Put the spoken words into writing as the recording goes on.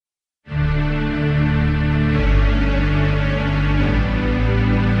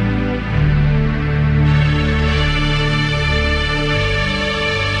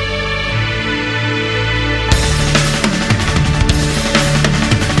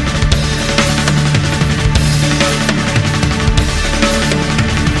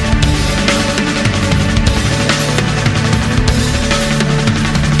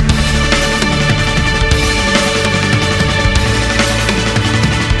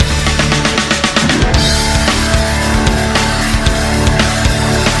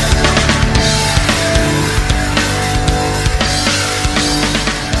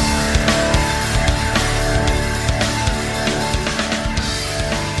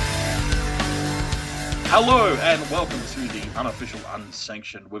Hello and welcome to the Unofficial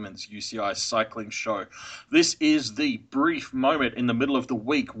Unsanctioned Women's UCI Cycling Show. This is the brief moment in the middle of the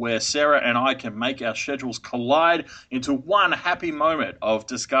week where Sarah and I can make our schedules collide into one happy moment of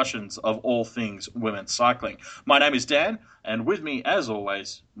discussions of all things women's cycling. My name is Dan, and with me, as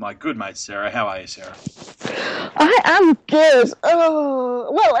always, my good mate Sarah. How are you, Sarah? I am good.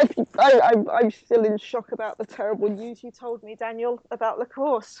 Oh, well, I'm still in shock about the terrible news you told me, Daniel, about the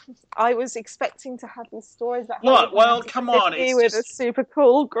course. I was expecting to have these stories about What? Well, come on! It's with just a super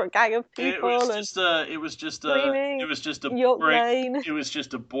cool gang of people. It was just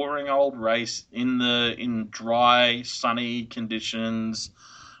a boring old race in dry, sunny conditions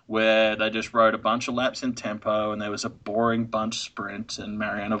where they just rode a bunch of laps in tempo, and there was a boring bunch sprint, and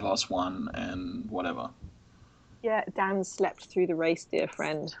Marianne Vos won, and whatever. Yeah, Dan slept through the race, dear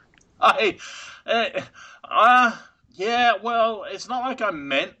friend. Yeah, well, it's not like I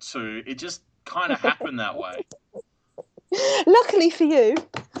meant to. It just kind of happened that way. Luckily for you,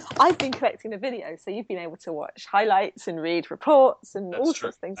 I've been collecting the video, so you've been able to watch highlights and read reports and all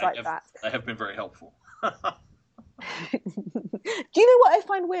sorts of things like that. They have been very helpful. Do you know what I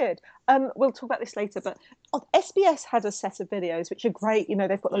find weird? We'll talk about this later, but SBS had a set of videos which are great. You know,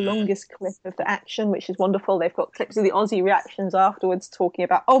 they've got the longest clip of the action, which is wonderful. They've got clips of the Aussie reactions afterwards talking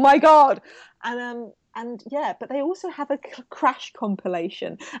about, oh my God! And yeah, but they also have a crash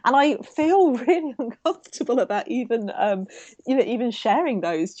compilation, and I feel really uncomfortable about even sharing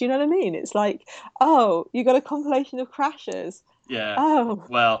those. Do you know what I mean? It's like, oh, you got a compilation of crashes. Yeah. Oh.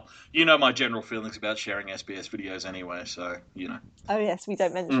 Well, you know my general feelings about sharing SBS videos anyway, so you know. Oh yes, we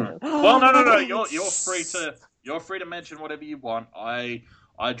don't mention them. Well, no. You're free to mention whatever you want. I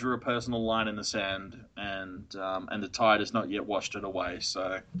drew a personal line in the sand, and the tide has not yet washed it away.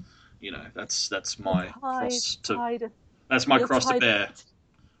 So, you know, that's my cross to bear.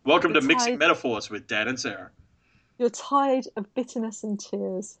 Welcome to Mixing Metaphors with Dan and Sarah. Your tide of bitterness and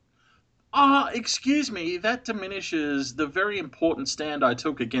tears. Excuse me, that diminishes the very important stand I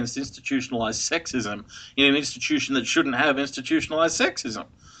took against institutionalized sexism in an institution that shouldn't have institutionalized sexism.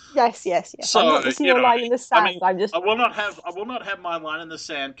 Yes. So, I'm not putting your line in the sand. I will not have my line in the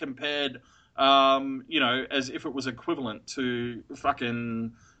sand compared, as if it was equivalent to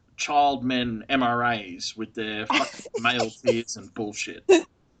fucking child men MRAs with their fucking male tears and bullshit.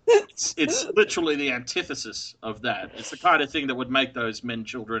 It's literally the antithesis of that. It's the kind of thing that would make those men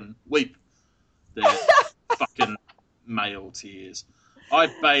children weep. Their fucking male tears. I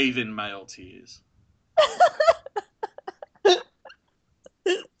bathe in male tears.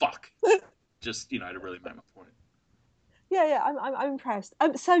 Fuck. Just, to really make my point. Yeah, I'm impressed.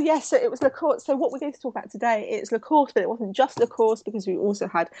 So it was Le Course. So what we're going to talk about today is Le Course, but it wasn't just Le Course because we also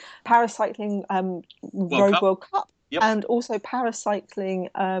had paracycling World Cup. Yep. And also paracycling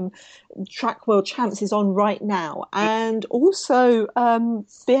track world champs is on right now, and also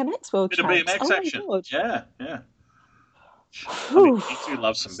BMX world champs. Bit of BMX action. Yeah. I mean, you do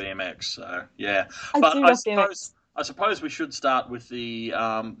love some BMX, so yeah. I suppose we should start with the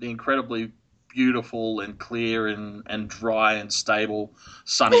incredibly beautiful and clear and dry and stable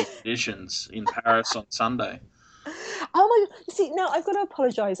sunny conditions in Paris on Sunday. Oh my God! You see, now I've got to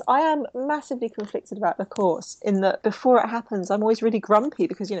apologise. I am massively conflicted about the course. In that, before it happens, I'm always really grumpy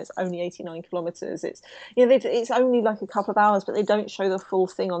because it's only 89 kilometres. It's it's only like a couple of hours, but they don't show the full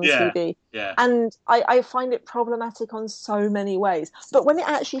thing on the TV. Yeah. And I find it problematic on so many ways. But when it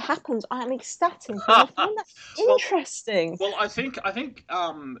actually happens, I am ecstatic. I find that interesting. Well, I think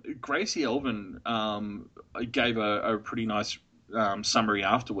Gracie Elvin gave a pretty nice summary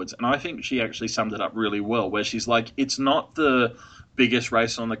afterwards, and I think she actually summed it up really well, where she's like, it's not the biggest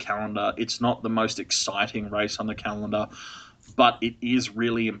race on the calendar, it's not the most exciting race on the calendar, but it is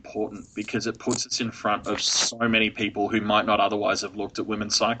really important because it puts us in front of so many people who might not otherwise have looked at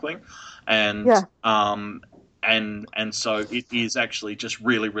women's cycling, and so it is actually just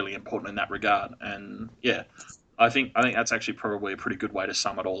really, really important in that regard. And yeah, I think that's actually probably a pretty good way to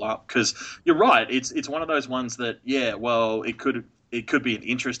sum it all up, because you're right. It's one of those ones that, it could be an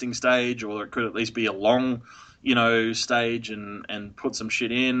interesting stage, or it could at least be a long, stage and put some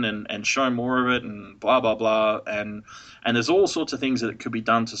shit in and show more of it and blah blah blah, and there's all sorts of things that could be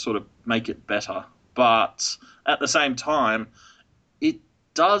done to sort of make it better. But at the same time, it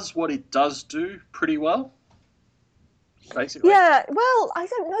does what it does do pretty well. Basically. Yeah, well, I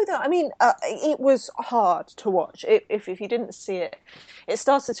don't know that. I mean, it was hard to watch. If you didn't see it, it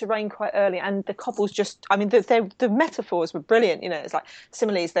started to rain quite early, and the couples just, I mean, the metaphors were brilliant. It's like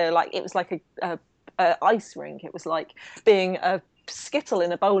similes. They're like, it was like a ice rink. It was like being a skittle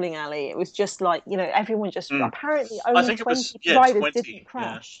in a bowling alley. It was just like, everyone just apparently only 20 riders didn't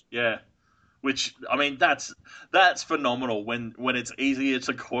crash. Yeah. Which, I mean, that's phenomenal when it's easier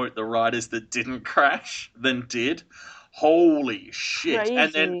to quote the riders that didn't crash than did. Holy shit!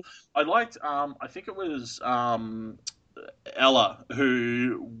 And then Crazy. I liked I think it was Ella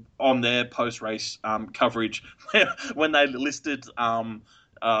who on their post race coverage when they listed um,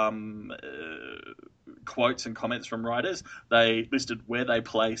 quotes and comments from riders, they listed where they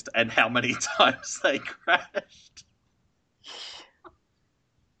placed and how many times they crashed.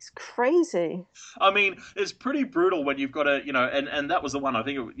 It's crazy. I mean, it's pretty brutal when you've got to, and that was the one I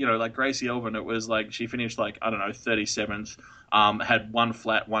think, like Gracie Elvin, it was like she finished like, I don't know, 37th, had one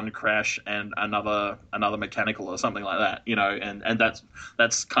flat, one crash, and another mechanical or something like that, and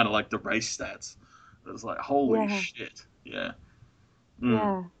that's kind of like the race stats. It was like, holy Yeah, shit. Yeah.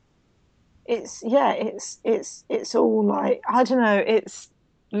 Mm. yeah. It's all like I don't know.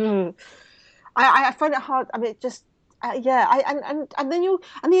 Mm. I find it hard. I mean, just yeah. And then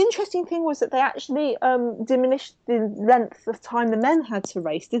and the interesting thing was that they actually diminished the length of time the men had to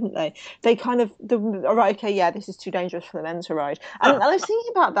race, didn't they? They kind of all right, okay, yeah, this is too dangerous for the men to ride. And I was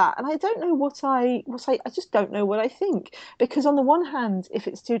thinking about that, and I don't know I just don't know what I think because on the one hand, if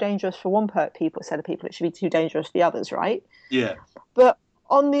it's too dangerous for one set of people, it should be too dangerous for the others, right? Yeah. But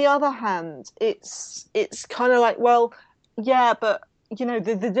on the other hand, it's kind of like, well, yeah, but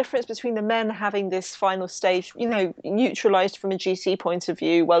the difference between the men having this final stage, neutralized from a GC point of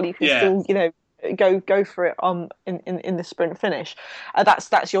view, well, you can Yeah. still, go for it in the sprint finish.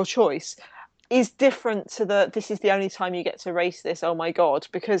 That's your choice. Is different to this is the only time you get to race this. Oh my god!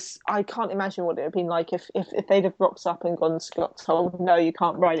 Because I can't imagine what it would have been like if they'd have rocked up and got told no, you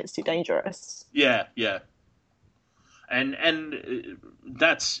can't ride. It's too dangerous. Yeah. Yeah. And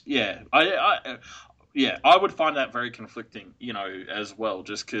that's yeah. Yeah, I would find that very conflicting, as well,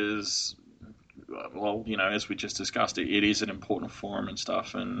 just because, well, as we just discussed, it is an important forum and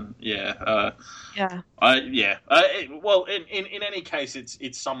stuff, and yeah, Yeah. well, in any case,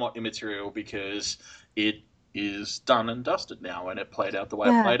 it's somewhat immaterial because it is done and dusted now, and it played out the way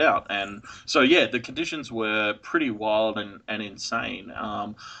it Yeah. played out, and so yeah, the conditions were pretty wild and insane,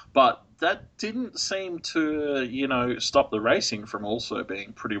 but that didn't seem to, stop the racing from also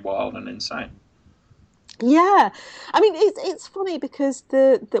being pretty wild and insane. Yeah, I mean it's funny because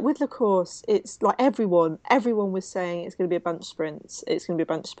the with the course it's like everyone was saying it's going to be a bunch sprint, it's going to be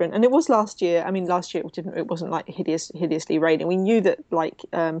a bunch sprint, and it was last year. I mean last year it wasn't like hideously raining. We knew that like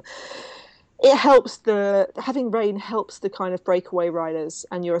it helps the having rain helps the kind of breakaway riders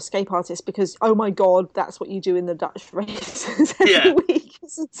and your escape artists because oh my god that's what you do in the Dutch races every Yeah, week,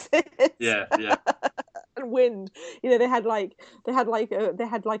 isn't it? yeah, yeah, And wind. They had like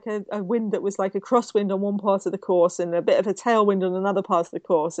a wind that was like a crosswind on one part of the course and a bit of a tailwind on another part of the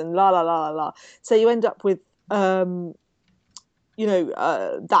course and la la la la la. So you end up with that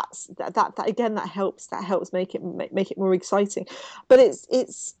again that helps make it more exciting. But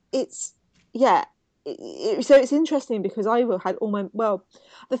it's yeah. So it's interesting because I had all my well.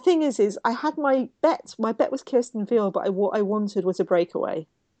 The thing is I had my bet. My bet was Kirsten Veal, but what I wanted was a breakaway.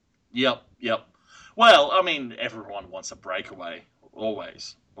 yep, yep. Well, I mean, everyone wants a breakaway,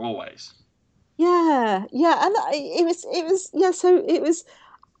 always, always. Yeah, yeah, and it was yeah. So it was,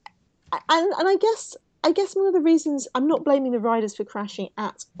 and I guess one of the reasons I'm not blaming the riders for crashing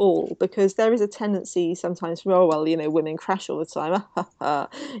at all because there is a tendency sometimes for oh well women crash all the time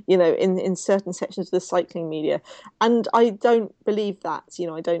in certain sections of the cycling media and I don't believe that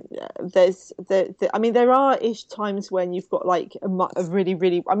I don't I mean there are ish times when you've got like a really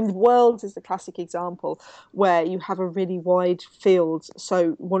really I mean the world is the classic example where you have a really wide field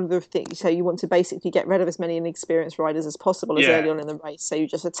so one of the things so you want to basically get rid of as many inexperienced riders as possible as Yeah, early on in the race so you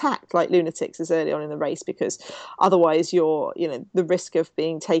just attack like lunatics as early on in the race because otherwise you're the risk of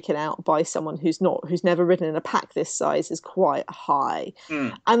being taken out by someone who's never ridden in a pack this size is quite high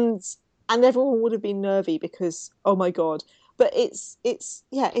mm. and everyone would have been nervy because oh my god but it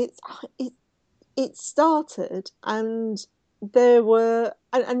started and there were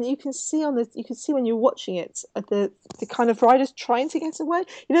and you can see when you're watching it the kind of riders trying to get away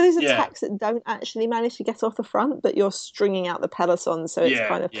these Yeah, attacks that don't actually manage to get off the front but you're stringing out the peloton so it's yeah,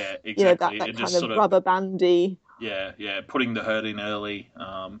 kind of yeah, that exactly. that It just kind sort of of, rubber bandy. yeah, yeah, putting the herd in early.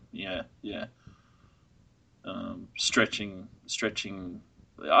 Yeah, yeah. Stretching.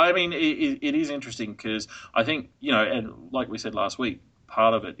 I mean, it is interesting because I think and like we said last week,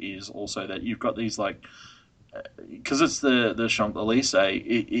 part of it is also that you've got these like because it's the Champs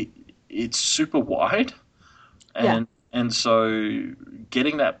Elysees, it's super wide, Yeah, and so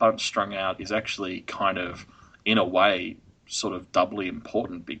getting that bunch strung out is actually kind of in a way sort of doubly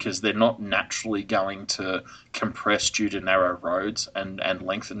important because they're not naturally going to compress due to narrow roads and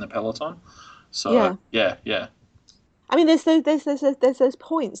lengthen the peloton. So Yeah. yeah, yeah, I mean, there's those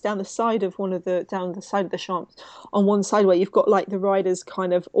points down the side of down the side of the champs on one side where you've got like the riders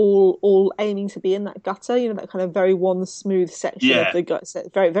kind of all aiming to be in that gutter, you know, that kind of very one smooth section of yeah. the gut,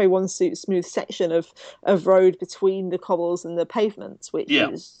 very one smooth section of road between the cobbles and the pavements, which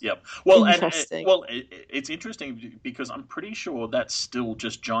Yeah, is yeah. Well, and interesting. well, it's interesting because I'm pretty sure that's still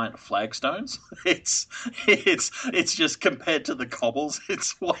just giant flagstones. It's just compared to the cobbles,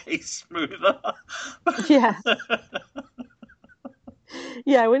 it's way smoother. Yeah,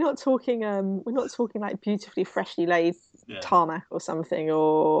 yeah, we're not talking like beautifully freshly laid Yeah. tarmac or something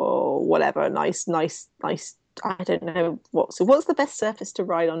or whatever. Nice. I don't know what's the best surface to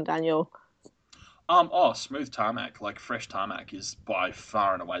ride on, Daniel. Oh, smooth tarmac, like fresh tarmac, is by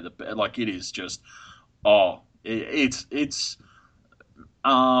far and away the best. Like it is just, oh, it's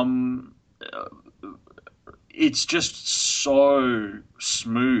um, uh, it's just so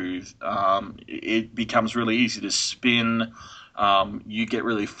smooth. It becomes really easy to spin. You get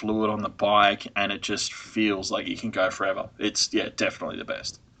really fluid on the bike, and it just feels like you can go forever. It's yeah, definitely the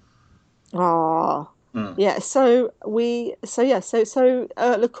best. Oh, Mm. yeah.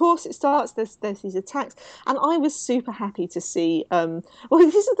 Of course it starts. There's these attacks, and I was super happy to see. Well,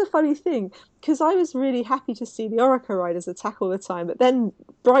 this is the funny thing because I was really happy to see the Orica riders attack all the time, but then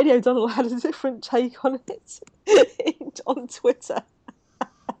Bridie O'Donnell had a different take on it on Twitter.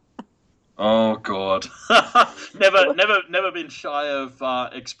 Oh God, never been shy of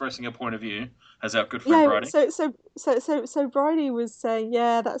expressing a point of view, as our good friend Yeah, Brody. so Bridie was saying,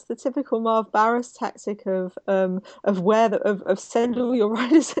 yeah, that's the typical Marv Barras tactic of send all your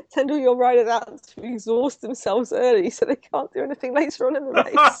riders send all your riders out to exhaust themselves early so they can't do anything later on in the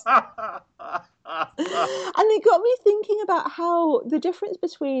race. And it got me thinking about how the difference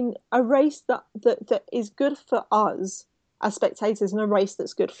between a race that is good for us as spectators and a race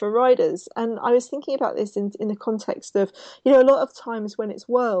that's good for riders. And I was thinking about this in the context of, you know, a lot of times when it's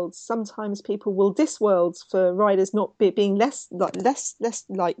worlds, sometimes people will diss worlds for riders not being less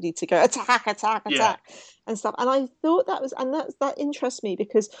likely to go Yeah, attack and stuff. And I thought that interests me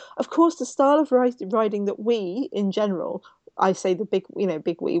because, of course, the style of riding that we in general I say the big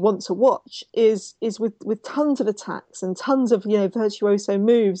we want to watch is with tons of attacks and tons of virtuoso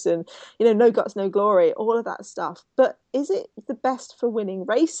moves and no guts no glory, all of that stuff. But is it the best for winning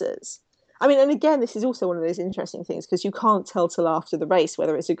races? I mean, and again, this is also one of those interesting things because you can't tell till after the race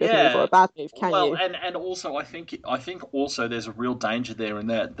whether it's a good move or yeah. a bad move, can Well, you? and also I think also there's a real danger there in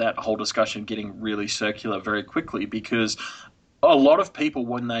that whole discussion getting really circular very quickly because a lot of people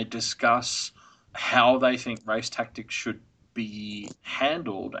when they discuss how they think race tactics should be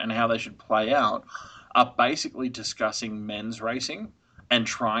handled and how they should play out are basically discussing men's racing and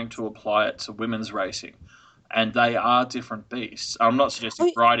trying to apply it to women's racing. And they are different beasts. I'm not suggesting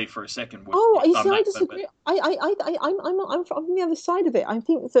I, Bridie for a second would Oh, have you done see, I that, but disagree. I'm from the other side of it. I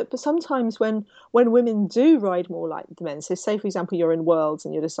think that sometimes when women do ride more like the men, so say for example you're in Worlds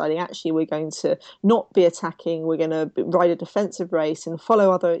and you're deciding actually we're going to not be attacking, we're going to ride a defensive race and follow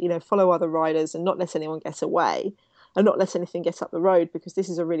other riders and not let anyone get away and not let anything get up the road because this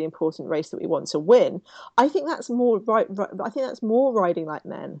is a really important race that we want to win. I think that's more I think that's more riding like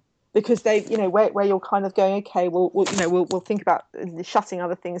men because they, where you're kind of going, okay, we'll think about shutting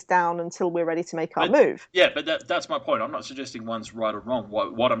other things down until we're ready to make our But move. yeah, but that's my point. I'm not suggesting one's right or wrong.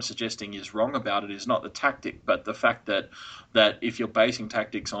 What I'm suggesting is wrong about it is not the tactic, but the fact that if you're basing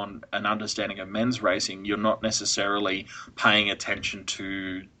tactics on an understanding of men's racing, you're not necessarily paying attention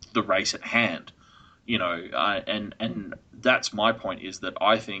to the race at hand. And that's my point is that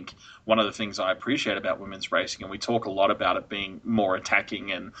I think one of the things I appreciate about women's racing, and we talk a lot about it being more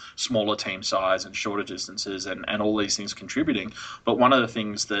attacking and smaller team size and shorter distances and all these things contributing, but one of the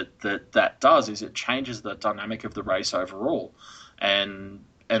things that does is it changes the dynamic of the race overall, and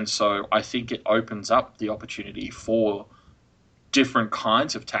so I think it opens up the opportunity for different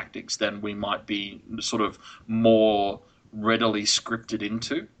kinds of tactics than we might be sort of more readily scripted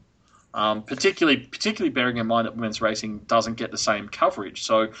into. Particularly bearing in mind that women's racing doesn't get the same coverage.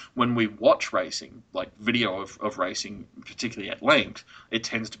 So when we watch racing, like video of racing, particularly at length, it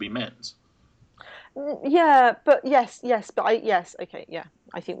tends to be men's. Yeah, but yes, okay, yeah.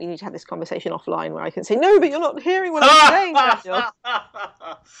 I think we need to have this conversation offline where I can say, no, but you're not hearing what I'm saying, Daniel.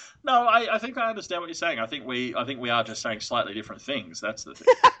 No, I think I understand what you're saying. I think we are just saying slightly different things. That's the thing.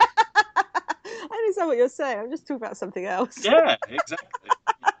 I understand what you're saying. I'm just talking about something else. Yeah, exactly.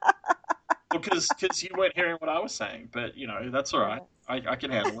 Because you weren't hearing what I was saying, but that's all right. Yeah. I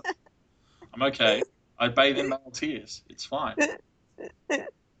can handle it. I'm okay. I bathe in male tears. It's fine. By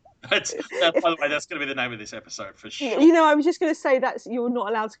the way, that's going to be the name of this episode for sure. I was just going to say that's you're not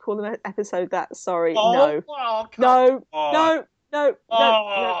allowed to call an episode that. Sorry, Oh, no, oh, come no, on. no, no, no, no,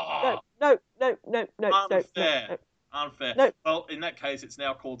 Oh, no, no, no, no, no, no, unfair. no, Unfair. no. Well, in that case, it's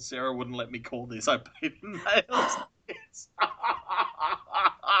now called Sarah Wouldn't Let Me Call This. I bathe in male tears.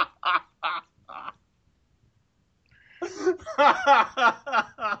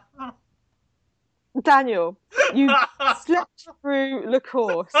 Daniel, you slept through the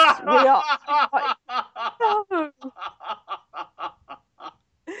course. We are. No.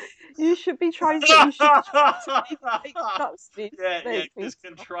 You should be trying to. You should be trying to make up speed. Yeah, because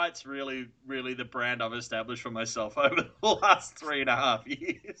contrite's really, really the brand I've established for myself over the last 3.5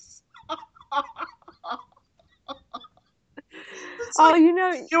 years. Oh,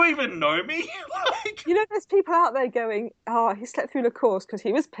 you even know me? There's people out there going, "Oh, he slept through the course because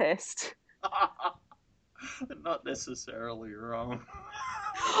he was pissed." Not necessarily wrong.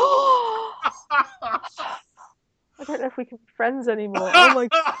 I don't know if we can be friends anymore. Oh my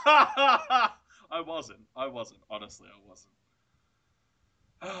God. I wasn't. Honestly, I wasn't.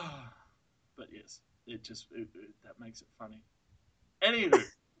 But yes, that makes it funny. Anywho.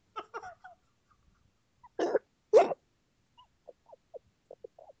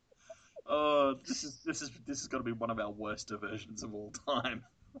 This is going to be one of our worst diversions of all time.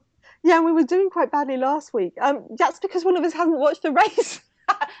 Yeah, we were doing quite badly last week. That's because one of us hasn't watched the race.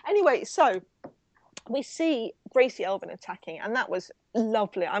 Anyway, so we see Gracie Elvin attacking, and that was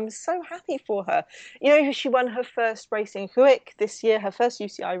lovely. I'm so happy for her. She won her first race in Huick this year, her first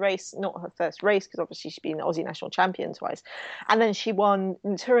UCI race, not her first race, because obviously she's been Aussie national champion twice. And then she won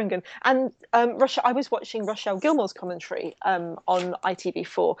in Thuringen. And I was watching Rochelle Gilmore's commentary on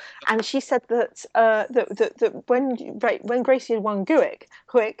ITV4, and she said that when Gracie had won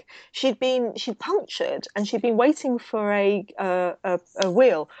Huick, she'd punctured and she'd been waiting for a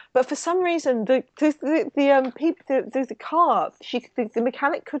wheel, but for some reason the car, the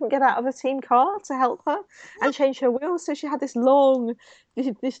mechanic couldn't get out of the team car to help her and change her wheels, so she had this long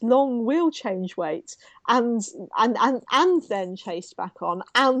wheel change wait, and then chased back on,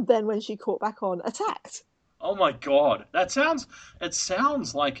 and then when she caught back on, attacked. Oh my God, it sounds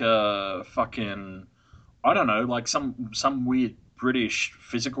like a fucking, I don't know, like some weird British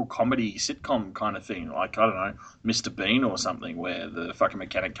physical comedy sitcom kind of thing, like, I don't know, Mr. Bean or something, where the fucking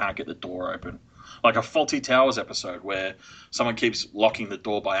mechanic can't get the door open. Like a Faulty Towers episode where someone keeps locking the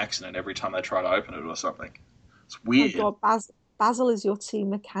door by accident every time they try to open it or something. It's weird. Oh God, Basil is your team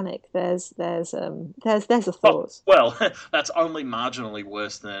mechanic. There's a thought. Well, that's only marginally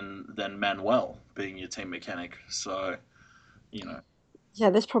worse than Manuel being your team mechanic. So, Yeah,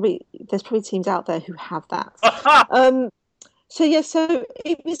 there's probably teams out there who have that. So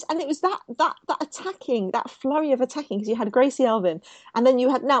it was that attacking, that flurry of attacking, because you had Gracie Elvin, and then you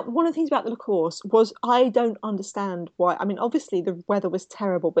had, now one of the things about the course was, I don't understand why. I mean, obviously the weather was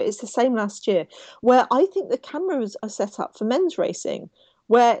terrible, but it's the same last year, where I think the cameras are set up for men's racing,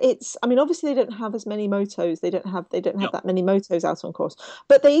 where it's, I mean, obviously they don't have as many motos, they don't have that many motos out on course,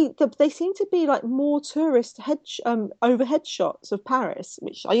 but they seem to be like more tourist overhead shots of Paris,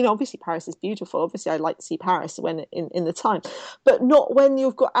 which, obviously Paris is beautiful, obviously I'd like to see Paris when in the time, but not when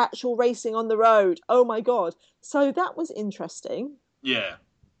you've got actual racing on the road. Oh my God. So that was interesting. Yeah.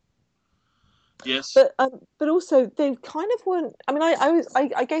 Yes. But also they kind of weren't. I mean,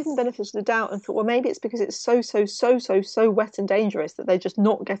 I gave them benefit of the doubt and thought, well, maybe it's because it's so wet and dangerous that they're just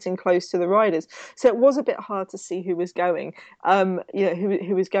not getting close to the riders. So it was a bit hard to see who was going,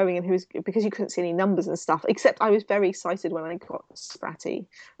 who was going and who was, because you couldn't see any numbers and stuff. Except I was very excited when I got Spratty.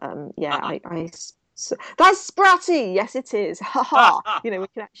 So, that's Spratty. Yes, it is. Ha ha. We can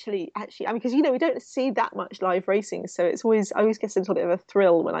actually. I mean, because we don't see that much live racing, so I always get a little bit of a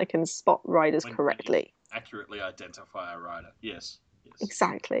thrill when I can spot riders correctly, accurately identify a rider. Yes.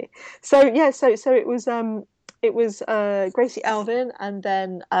 Exactly. So yeah, so it was Gracie Elvin, and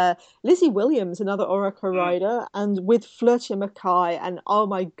then Lizzie Williams, another Orica rider, and with Flirtia Mackay, and oh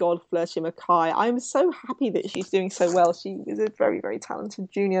my God, Flirtia Mackay! I'm so happy that she's doing so well. She is a very, very talented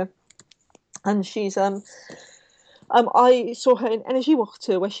junior. And she's I saw her in Energy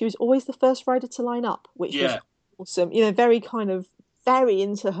Water, where she was always the first rider to line up, which was awesome. Very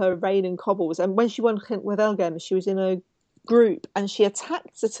into her rain and cobbles. And when she won with Elgin, she was in a group and she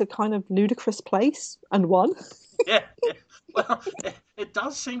attacked at a kind of ludicrous place and won. Yeah. Well, it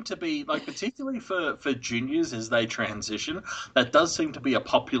does seem to be, like, particularly for juniors as they transition, that does seem to be a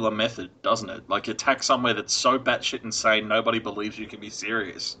popular method, doesn't it? Like, attack somewhere that's so batshit insane nobody believes you can be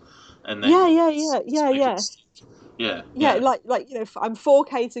serious. And then Yeah. Yeah, Yeah, yeah, I'm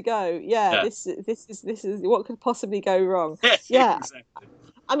 4K to go. Yeah, yeah, this is what could possibly go wrong. yeah, Yeah, exactly.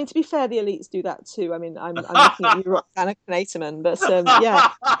 I mean, to be fair, the elites do that too. I mean, I'm looking at you, Roxana Knaterman, but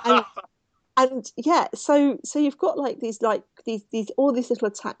yeah, and yeah, so you've got these all these little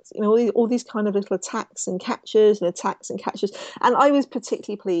attacks, all these kind of little attacks and catches, and I was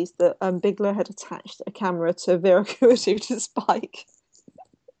particularly pleased that Bigler had attached a camera to Vera Kuatu's bike.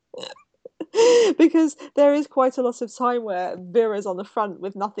 Because there is quite a lot of time where Vera's on the front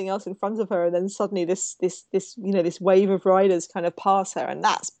with nothing else in front of her, and then suddenly this wave of riders kind of pass her, and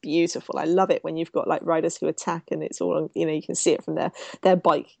that's beautiful. I love it when you've got like riders who attack, and it's all you can see it from their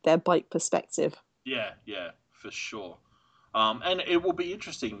bike perspective. Yeah, yeah, for sure. And it will be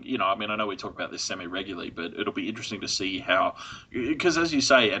interesting, I mean, I know we talk about this semi regularly, but it'll be interesting to see how, because as you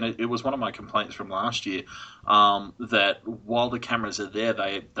say, and it was one of my complaints from last year, that while the cameras are there,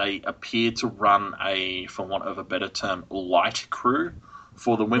 they appear to run for want of a better term, light crew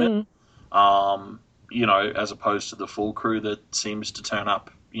for the women, Mm, as opposed to the full crew that seems to turn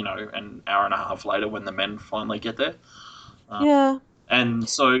up, an hour and a half later when the men finally get there. Uh, yeah. and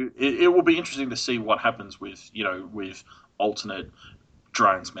so it will be interesting to see what happens with alternate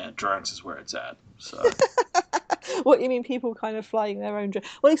drones. Man, drones is where it's at. So What you mean, people kind of flying their own drone?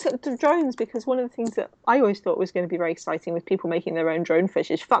 Well, except the drones, because one of the things that I always thought was going to be very exciting with people making their own drone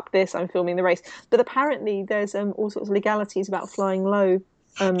footage. Fuck this, I'm filming the race. But apparently, there's all sorts of legalities about flying low,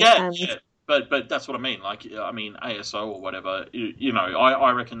 yeah, and yeah. But that's what I mean. Like, I mean, ASO or whatever.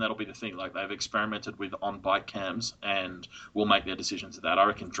 I reckon that'll be the thing. Like, they've experimented with on bike cams, and will make their decisions to that. I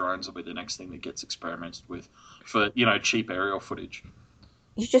reckon drones will be the next thing that gets experimented with for cheap aerial footage.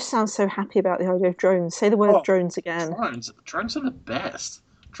 you just sound so happy about the idea of drones. Say the word Oh, drones again. drones are the best.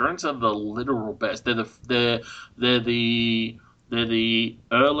 Drones are the literal best. They're the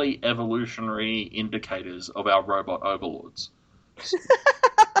early evolutionary indicators of our robot overlords.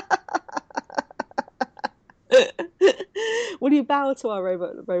 Will you bow to our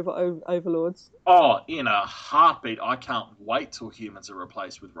overlords? Oh, in a heartbeat! I can't wait till humans are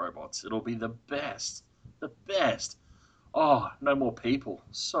replaced with robots. It'll be the best. The best. Oh, no more people.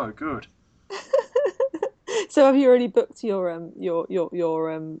 So good. So have you already booked your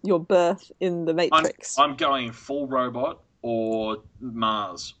berth in the I'm Matrix? I'm going full robot or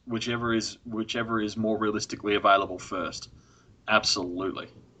Mars, whichever is more realistically available first. Absolutely,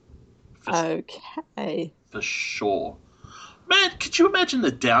 for, Okay. for sure. Man, could you imagine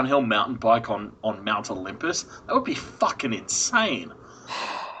the downhill mountain bike on Mount Olympus? That would be fucking insane.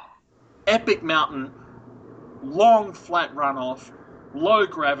 Epic mountain, long flat runoff, low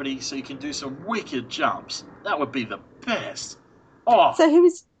gravity, so you can do some wicked jumps. That would be the best. Oh, So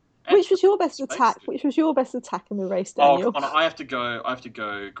and which was your best attack? spacesuit. Which was your best attack in the race, Oh, come Daniel? on! I have to go. I have to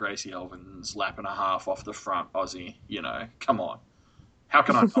go. Gracie Elvin's lap and a half off the front, Aussie. Come on. How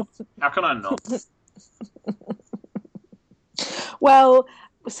can I not? How can I not? Well,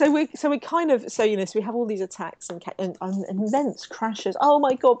 so we kind of so we have all these attacks and immense crashes. Oh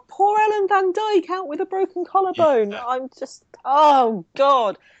my God, poor Ellen Van Dyke out with a broken collarbone. Yeah. I'm just oh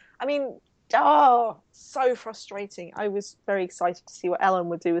God. I mean, oh, so frustrating. I was very excited to see what Ellen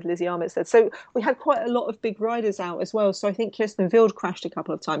would do with Lizzie Armitstead. So we had quite a lot of big riders out as well. So I think Kirsten Wild crashed a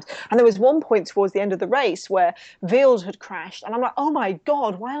couple of times, and there was one point towards the end of the race where Wild had crashed, and I'm like, oh my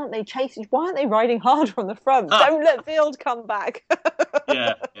God, why aren't they chasing? Why aren't they riding harder on the front? Don't let Wild come back.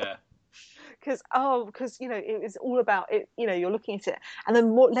 Yeah. Yeah. Because it was all about it. You're looking at it, and then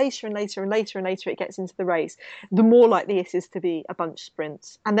more later and later and later and later it gets into the race, the more likely it is to be a bunch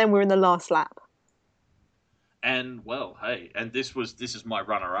sprint, and then we're in the last lap. And well, hey, and this is my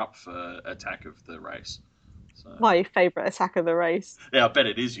runner-up for attack of the race. So My favourite attack of the race. yeah, I bet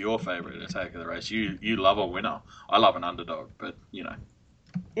it is your favourite attack of the race. You love a winner. I love an underdog, but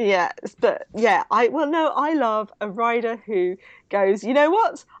Yeah, but yeah, I love a rider who goes, you know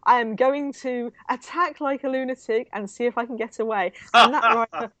what? I am going to attack like a lunatic and see if I can get away. And that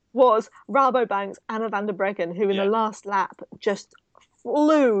rider was Rabobank's Anna van der Breggen, who in the yeah, last lap just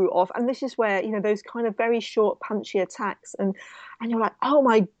flew off. And this is where, those kind of very short, punchy attacks and you're like, oh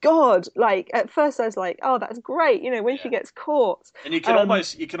my God. Like at first I was like, oh, that's great, when she yeah. gets caught. And you can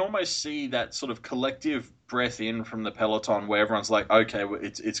almost see that sort of collective breath in from the peloton where everyone's like, okay, well,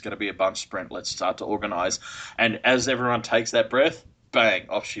 it's going to be a bunch sprint. Let's start to organize. And as everyone takes that breath, bang,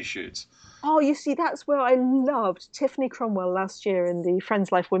 off she shoots. Oh, you see, that's where I loved Tiffany Cromwell last year in the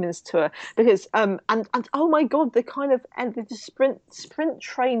Friends Life Women's Tour because and oh my God, the kind of and the sprint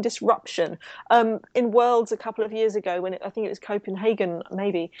train disruption in Worlds a couple of years ago when I think it was Copenhagen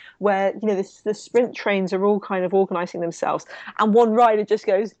maybe where the sprint trains are all kind of organising themselves and one rider just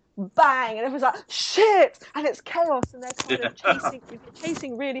goes bang, and everyone's like, shit, and it's chaos, and they're kind of Yeah.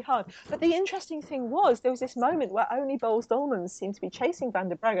 chasing really hard. But the interesting thing was there was this moment where only Boels Dolmans seemed to be chasing Van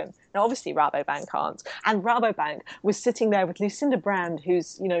der Breggen. Now, obviously, Rabobank can't, and Rabobank was sitting there with Lucinda Brand,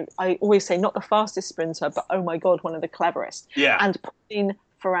 who's, I always say not the fastest sprinter, but oh my god, one of the cleverest, Yeah. and Pauline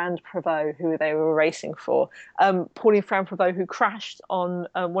Ferrand-Prévot, who they were racing for. Pauline Ferrand-Prévot, who crashed on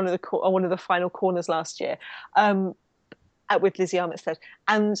one of the final corners last year. With Lizzie Armitstead.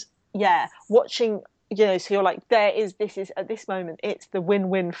 And yeah, watching, so you're like, this is at this moment, it's the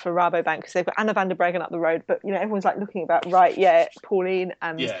win-win for Rabobank because they've got Anna van der Breggen up the road, but everyone's like looking about, right, yeah, Pauline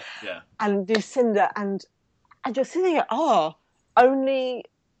and Lucinda, and you're sitting there, only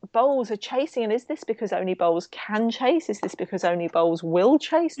Boels are chasing, and is this because only Boels can chase? Is this because only Boels will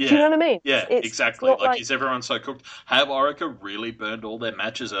chase? Yeah. Do you know what I mean? Yeah, exactly. Like, is everyone so cooked? Have Orica really burned all their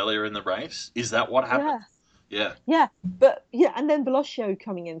matches earlier in the race? Is that what happened? Yeah. Yeah. But and then Velocio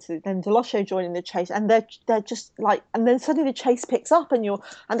coming then Velocio joining the chase, and they're just like, and then suddenly the chase picks up, and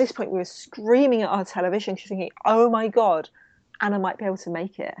at this point we were screaming at our television, thinking, oh my god, Anna might be able to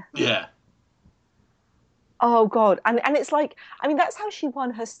make it. Yeah. Oh god, and it's like, I mean, that's how she won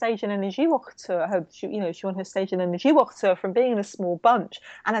her stage and energy walk tour. She won her stage and energy walk tour from being in a small bunch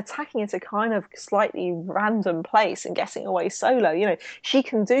and attacking at a kind of slightly random place and getting away solo. She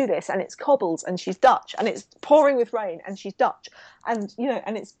can do this, and it's cobbles, and she's Dutch, and it's pouring with rain, and she's Dutch, and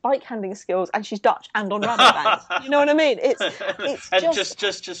and it's bike handling skills, and she's Dutch, and on Rabobank. You know what I mean? It's and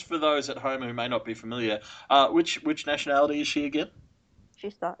just for those at home who may not be familiar, which nationality is she again?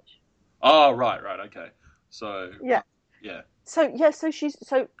 She's Dutch. Oh, right, okay. So yeah. So she's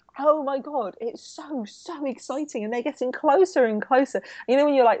oh my god, it's so exciting, and they're getting closer and closer.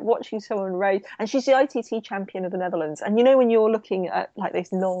 When you're like watching someone race, and she's the ITT champion of the Netherlands, and when you're looking at like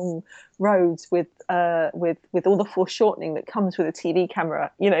these long roads with all the foreshortening that comes with a TV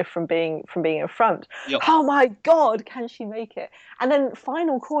camera, from being in front. Yep. Oh my god, can she make it? And then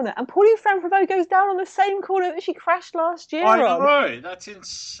final corner, and Pauline Ferrand-Prévot goes down on the same corner that she crashed last year. I know, that's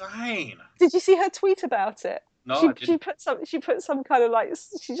insane. Did you see her tweet about it? No, she put some kind of like,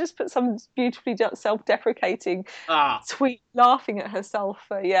 she just put some beautifully self-deprecating tweet, laughing at herself.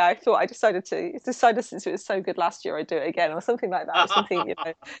 I thought I decided since it was so good last year, I'd do it again or something like that. Or something,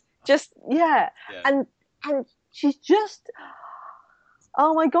 just and she's just,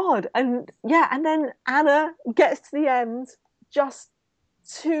 oh my god, and then Anna gets to the end just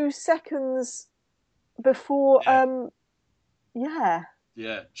 2 seconds before,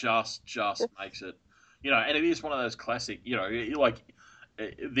 just makes it. And it is one of those classic, like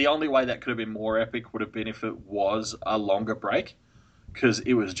the only way that could have been more epic would have been if it was a longer break, because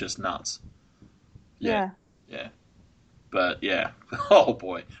it was just nuts. Yeah. But yeah, oh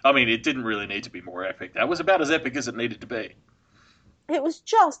boy. I mean, it didn't really need to be more epic. That was about as epic as it needed to be. It was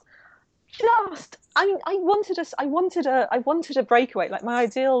just. I mean, I wanted a breakaway. Like, my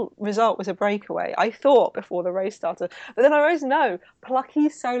ideal result was a breakaway, I thought, before the race started. But then I always know, plucky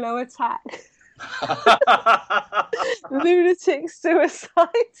solo attack. Lunatic suicide.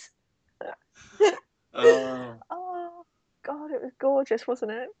 Oh god, it was gorgeous,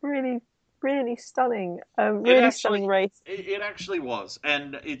 wasn't it? Really, really stunning. Stunning race. It actually was,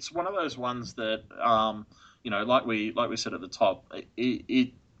 and it's one of those ones that, like we said at the top,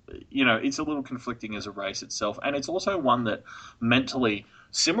 it's a little conflicting as a race itself, and it's also one that mentally,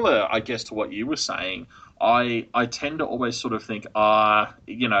 similar, I guess, to what you were saying, I tend to always sort of think,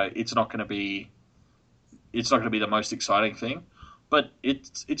 it's not going to be the most exciting thing, but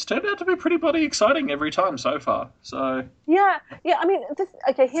it's turned out to be pretty bloody exciting every time so far. So yeah. I mean,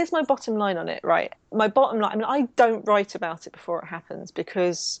 okay. Here's my bottom line on it. Right, my bottom line. I mean, I don't write about it before it happens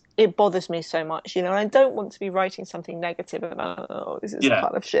because it bothers me so much, and I don't want to be writing something negative about, this is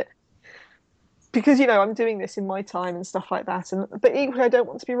kind of shit. Because I'm doing this in my time and stuff like that, but equally I don't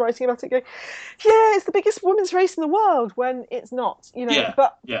want to be writing about it going, it's the biggest women's race in the world when it's not,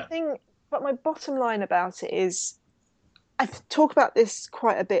 But my bottom line about it is, I talk about this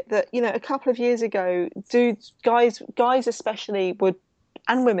quite a bit, that a couple of years ago, guys especially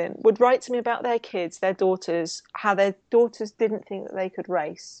and women would write to me about their kids, their daughters, how their daughters didn't think that they could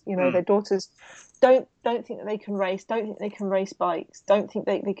race. Their daughters don't think that they can race, don't think they can race bikes, don't think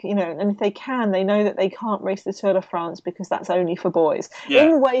they can, and if they can, they know that they can't race the Tour de France because that's only for boys.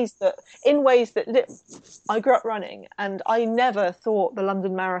 In ways that I grew up running, and I never thought the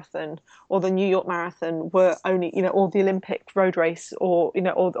London Marathon or the New York Marathon were only, or the Olympic road race, or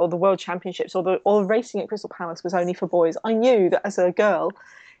or the World Championships, or racing at Crystal Palace was only for boys. I knew that as a girl,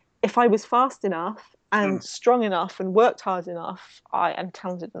 if I was fast enough and strong enough and worked hard enough, I am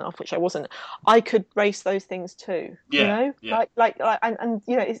talented enough, which I wasn't, I could race those things too. You Yeah, know, yeah, and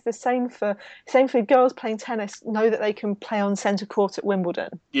you know, it's the same for girls playing tennis. Know that they can play on centre court at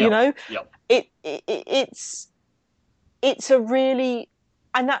Wimbledon. You yeah, know, yeah, it's a really,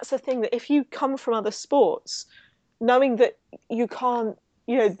 and that's the thing, that if you come from other sports, knowing that you can't,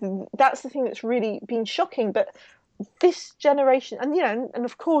 you know, that's the thing that's really been shocking. But this generation, and you know, and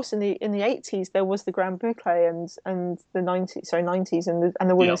of course in the 80s there was the Grand Boucle and the 90s and the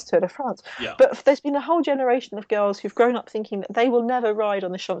yeah, Women's Tour de France. yeah, But there's been a whole generation of girls who've grown up thinking that they will never ride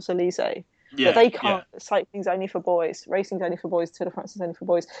on the Champs-Elysees, that yeah, they yeah. can't, cycling's only for boys, racing's only for boys, Tour de France is only for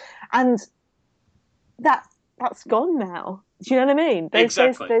boys. And that that's gone now. Do you know what I mean?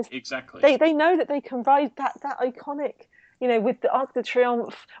 Exactly, exactly. They know that they can ride that iconic, you know, with the Arc de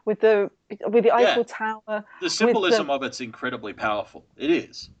Triomphe, with the Yeah, Eiffel Tower, the with the symbolism of it's incredibly powerful. It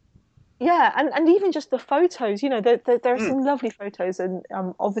is. yeah, and even just the photos, you know, there are Mm. some lovely photos, and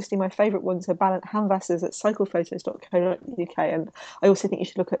obviously my favourite ones are Ballant Canvases at cyclephotos.co.uk, and I also think you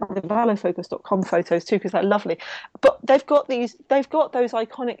should look at the velofocus.com photos too, because they're lovely. But they've got those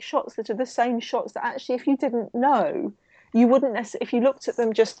iconic shots that are the same shots that actually, if you didn't know, you wouldn't necessarily, if you looked at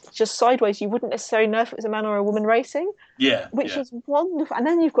them just sideways, you wouldn't necessarily know if it was a man or a woman racing, Yeah, which yeah, is wonderful. And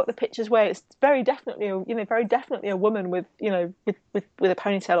then you've got the pictures where it's very definitely very definitely a woman with, you know, with a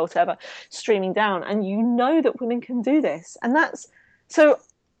ponytail or whatever streaming down, and you know that women can do this, and that's so.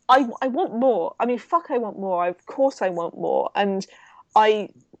 I want more. I mean, fuck, I want more. Of course, I want more, and I.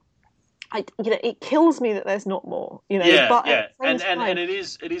 You know, it kills me that there's not more, you know, yeah, but at yeah. the same And time, it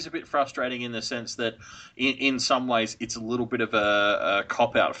is a bit frustrating in the sense that in some ways it's a little bit of a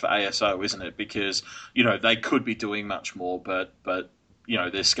cop out for ASO, isn't it? Because they could be doing much more, but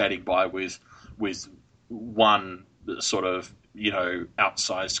they're skating by with one sort of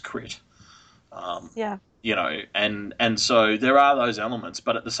outsized crit. Um, yeah, and so there are those elements,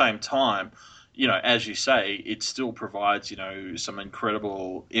 but at the same time, as you say, it still provides, some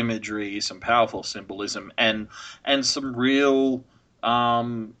incredible imagery, some powerful symbolism, and some real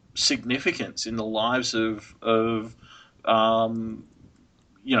significance in the lives of um,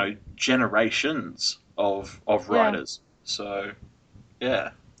 generations of yeah, writers. So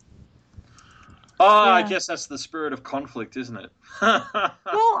yeah. Oh, I yeah. guess that's the spirit of conflict, isn't it? Well,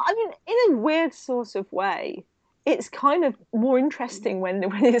 I mean, in a weird sort of way, it's kind of more interesting when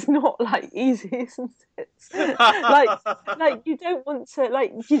it's not like easy, isn't it? Like, like you don't want to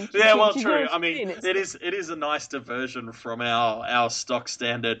like. Yeah, well, Do you know true. what I I mean, mean? It's it is a nice diversion from our stock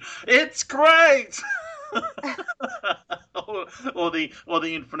standard. It's great. or the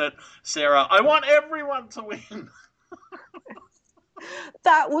infinite Sarah. I want everyone to win.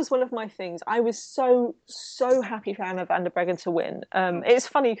 that was one of my things. I was so happy for Anna van der Breggen to win. It's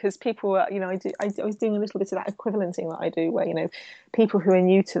funny because people were, I was doing a little bit of that equivalenting that I do, where people who are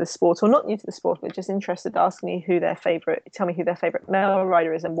new to the sport or not new to the sport but just interested ask me tell me who their favorite male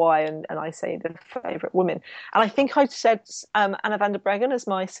rider is and why, and I say the favorite woman. And I think I said Anna van der Breggen as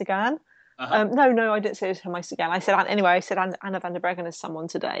my Sagan. Uh-huh. No, I didn't say it was my Sagan. I said anyway. I said Anna van der Breggen as someone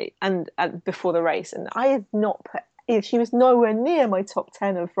today, and before the race, and I had not put. She was nowhere near my top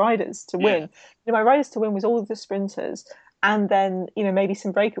 10 of riders to Yeah. win. My riders to win was all of the sprinters, and then maybe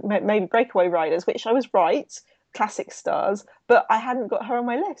some maybe breakaway riders, which I was right, classic stars, but I hadn't got her on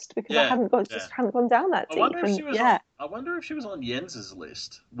my list because I Yeah. hadn't got Yeah. just hadn't gone down that I deep. wonder if And she was on. yeah, I wonder if she was on Jens's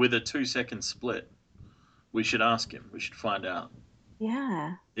list with a 2-second split. We should ask him. We should find out.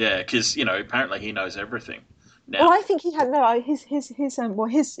 yeah. Yeah, because apparently he knows everything Well, now. I think he had no. His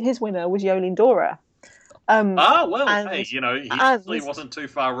winner was Yolene Dora. Ah, well, hey, And he and actually wasn't too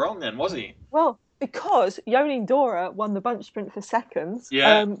far wrong then, was he? Well, because Yolene Dora won the bunch sprint for second,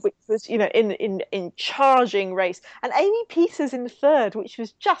 Yeah. which was in charging race, and Amy Peters in third, which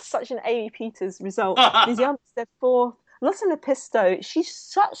was just such an Amy Peters result. Lizzie Armstead fourth. Lotte Lepisto, she's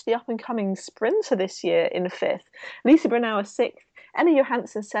such the up and coming sprinter this year in fifth. Lisa Brunauer sixth. Emma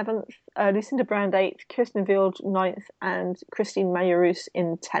Johansson seventh. Lucinda Brand eighth. Kirsten Wild ninth, and Christine Majerus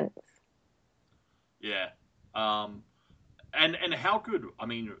in 10th. Yeah. Um, and how good? I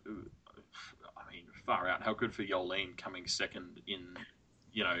mean, far out. How good for Yolene coming second in,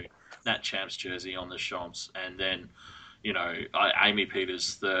 you know, that champs jersey on the Champs, and then, Amy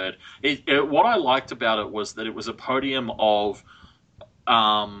Peters third. What I liked about it was that it was a podium of,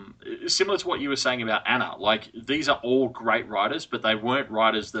 similar to what you were saying about Anna. Like, these are all great riders, but they weren't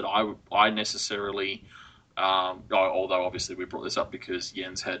riders that I necessarily. Although obviously we brought this up because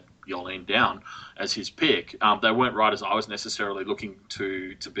Jens had Jolene down as his pick, they weren't riders I was necessarily looking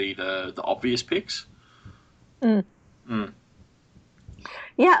to be the obvious picks. Mm. Mm.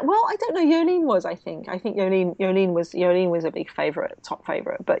 Yeah, well, I don't know. Yolene was, I think. I think Yolene was a big favorite, top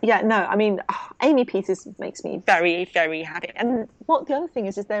favorite. But yeah, no, I mean, Amy Peters makes me very, very happy. And what the other thing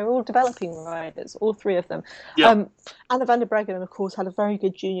is they're all developing riders, all three of them. Yep. Um, Anna van der Breggen, of course, had a very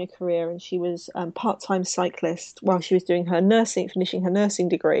good junior career, and she was part-time cyclist while she was doing her nursing, finishing her nursing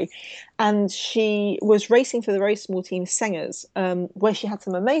degree, and she was racing for the very small team Sengers, where she had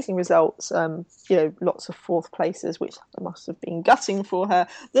some amazing results. Lots of fourth places, which must have been gutting for her,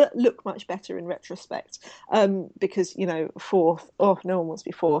 that look much better in retrospect, because fourth, oh, no one wants to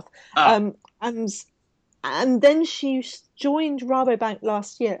be fourth. Ah, And then she joined Rabobank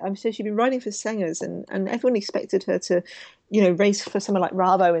last year. So she'd been riding for Sengers, and everyone expected her to, race for someone like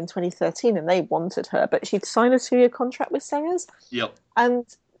Rabo in 2013, and they wanted her, but she'd signed a 2-year contract with Sengers. yep. And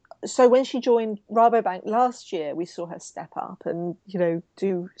so when she joined Rabobank last year, we saw her step up and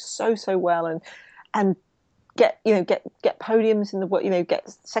do so well, and get podiums in the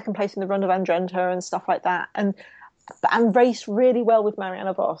get second place in the Ronde van Drenthe and stuff like that, and race really well with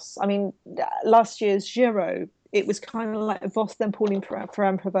Marianne Vos. I mean, last year's Giro, it was kind of like Vos, then Pauline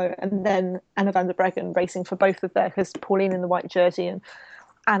Ferrand Prévot, and then Anna van der Breggen racing for both of their, because Pauline in the white jersey and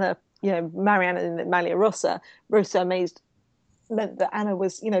Anna, Marianne in the Maglia Rossa. Rossa meant that Anna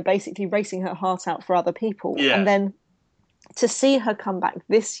was, basically racing her heart out for other people. Yeah. And then to see her come back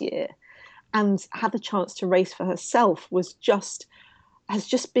this year and have the chance to race for herself has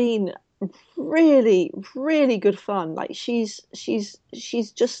just been really, really good fun. Like she's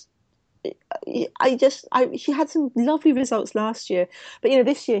just she had some lovely results last year, but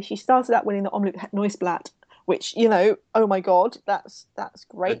this year she started out winning the Omloop Neusblatt, which oh my god, that's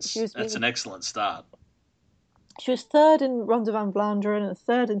great. That's an excellent start. She was third in Ronde van Vlaanderen and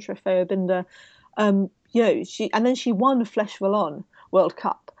third in Trofeo Binder. She won Flèche Wallonne World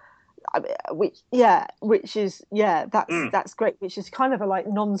Cup, which is that's great. Which is kind of a like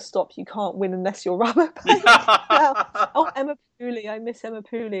non-stop. You can't win unless you're Rabobank. Emma Pooley, I miss Emma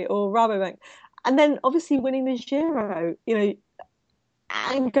Pooley or Rabobank, and then obviously winning the Giro.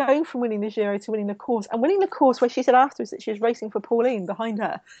 And going from winning the Giro to winning the course, and winning the course where she said afterwards that she was racing for Pauline behind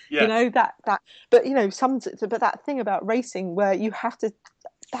her. Yeah. But that thing about racing where you have to,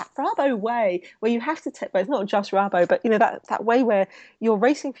 that Rabo way where you have to take, well, it's not just Rabo, but that way where you're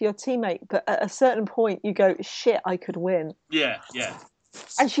racing for your teammate, but at a certain point you go, shit, I could win. Yeah, yeah.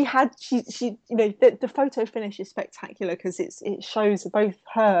 And she the photo finish is spectacular because it shows both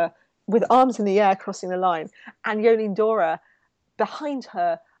her with arms in the air crossing the line and Yolene Dora behind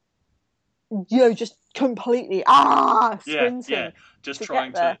her, just completely sprinting. Yeah. Just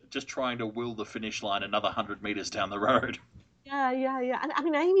trying to will the finish line another 100 meters down the road. Yeah. And I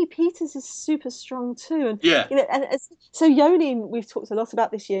mean, Amy Peters is super strong too. And yeah, so Yolene, we've talked a lot about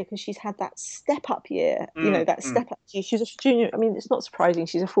this year because she's had that step up year. Step up. She's a junior. I mean, it's not surprising.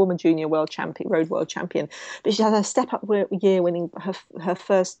 She's a former junior world champion, road world champion, but she had a step up year, winning her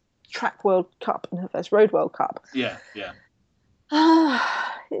first track World Cup and her first road World Cup. Yeah.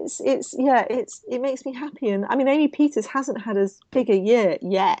 It makes me happy. And I mean, Amy Peters hasn't had as big a year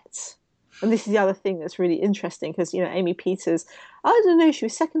yet. And this is the other thing that's really interesting because, Amy Peters, I don't know, she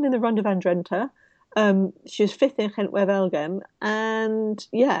was second in the Ronde van Drenthe. She was fifth in Gent-Wevelgem.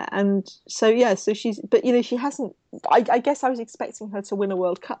 So she's, but, she hasn't, I guess I was expecting her to win a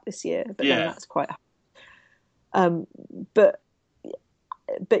World Cup this year, but then that's quite, I'm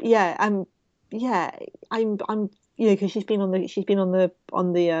because she's been on the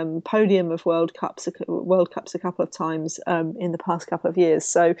podium of World Cups a couple of times in the past couple of years.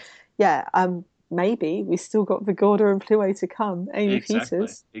 So maybe we still got Vigorda and Plouet to come. Amy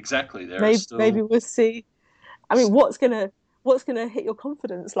Peters, exactly. Maybe we'll see. I mean, what's gonna hit your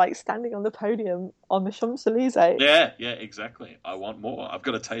confidence, like standing on the podium on the Champs-Élysées? Yeah, exactly. I want more. I've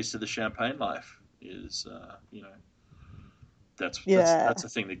got a taste of the champagne life. That's a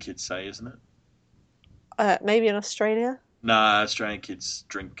thing that kids say, isn't it? Maybe in Australia. Nah, Australian kids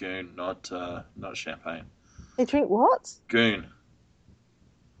drink goon, not champagne. They drink what? Goon.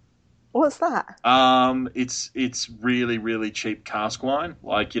 What's that? It's really, really cheap cask wine,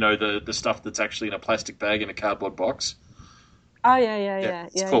 like the stuff that's actually in a plastic bag in a cardboard box. Oh yeah.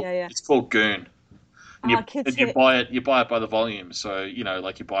 It's called goon. And you buy it by the volume, so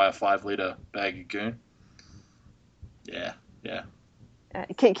like you buy a 5-litre bag of goon. Yeah.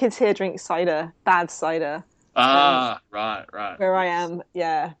 Kids here drink cider, bad cider. Right. Where I am,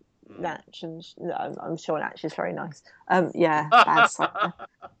 Natch, and I'm sure Natch is very nice. Bad cider.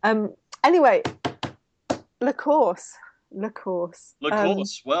 Anyway, Le course.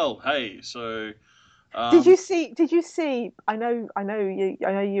 Well, hey, so. Did you see? I know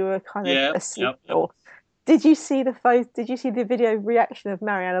you were kind of asleep. Yep. Did you see the photo? Did you see the video reaction of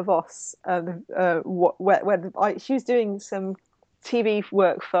Marianne Vos? She was doing some TV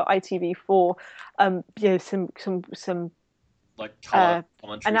work for ITV4, some Like color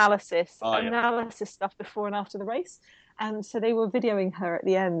commentary. Oh yeah. analysis stuff before and after the race. And so they were videoing her at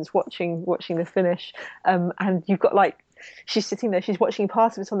the end, watching the finish. And you've got like she's sitting there, she's watching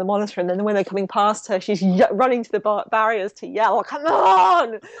part of it on the monitor, and then when they're coming past her, she's running to the barriers to yell, "Come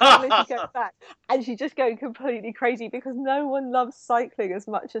on!" And then she goes back, and she's just going completely crazy because no one loves cycling as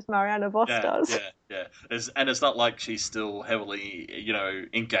much as Marianne Vos does. Yeah. And it's not like she's still heavily,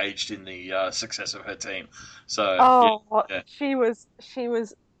 engaged in the success of her team. So she was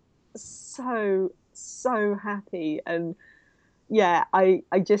so happy. And yeah, I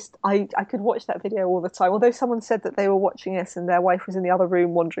could watch that video all the time. Although someone said that they were watching this and their wife was in the other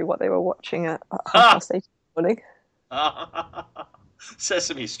room wondering what they were watching at 8:30 in the morning.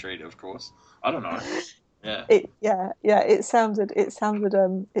 Sesame Street, of course. I don't know. Yeah. It sounded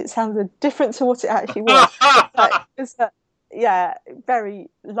different to what it actually was. It's very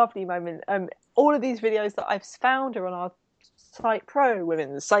lovely moment. All of these videos that I've found are on our site,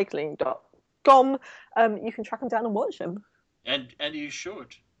 prowomenscycling.com. You can track them down and watch them. And you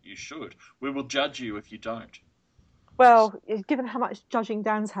should. We will judge you if you don't. Well, given how much judging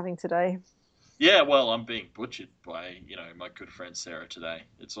Dan's having today. Yeah, well, I'm being butchered by, my good friend Sarah today.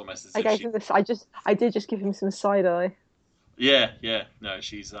 It's almost as if I did just give him some side eye. Yeah. No,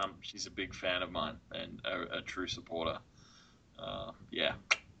 she's a big fan of mine and a true supporter. Yeah.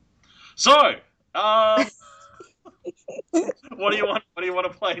 So, what do you want? What do you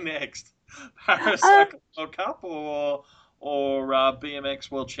want to play next? Paris World Cup or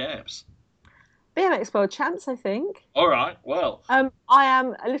BMX World Champs? BMX World Champs, I think. All right. Well, I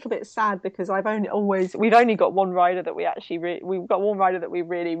am a little bit sad because we've only got one rider that we've got one rider that we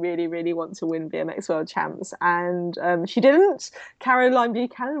really, really, really want to win BMX World Champs, and she didn't. Caroline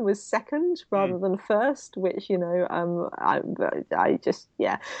Buchanan was second rather than first, which I just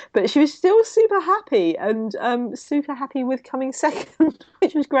but she was still super happy and super happy with coming second,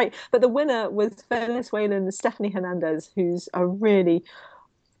 which was great. But the winner was Venezuelan Stephanie Hernandez, who's a really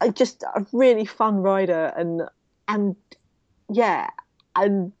fun rider, and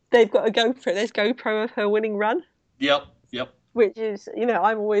they've got a GoPro. There's GoPro of her winning run. Yep. Which is,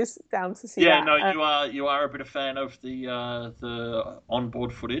 I'm always down to see that. Yeah, no, you are a bit of a fan of the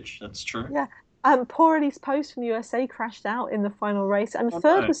onboard footage. That's true. Yeah. Poor Elise Post from the USA crashed out in the final race, and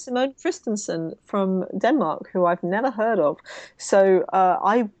third was Simone Christensen from Denmark, who I've never heard of. So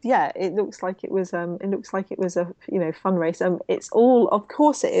it looks like it was a fun race. It's all, of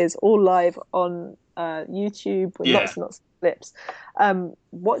course, it is all live on YouTube with lots and lots of clips.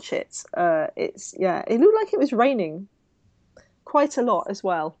 Watch it. It looked like it was raining quite a lot as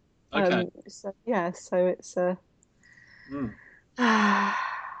well. Okay. So it's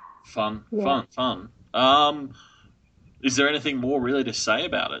Fun. Is there anything more really to say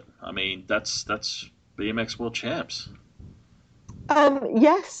about it? I mean, that's BMX World Champs.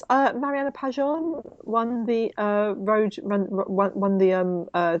 Yes, Mariana Pajon won the road run, won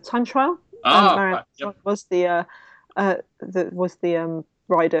the time trial. Mariana was the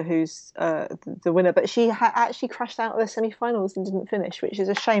rider who's the winner, but she actually crashed out of the semi-finals and didn't finish, which is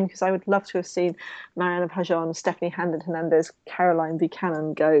a shame because I would love to have seen Mariana Pajon, Stephanie Hernandez, Caroline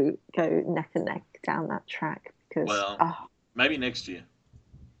Buchanan go neck and neck down that track. Because maybe next year.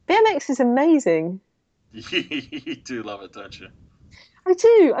 BMX is amazing. You do love it, don't you? I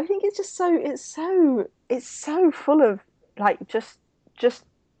do. I think it's just it's so full of like just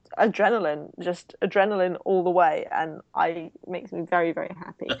adrenaline all the way, and it makes me very, very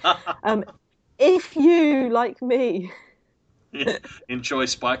happy. If you, like me, enjoy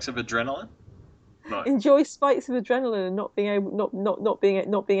spikes of adrenaline, enjoy spikes of adrenaline and not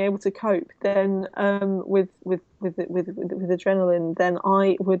being able to cope, then with adrenaline, then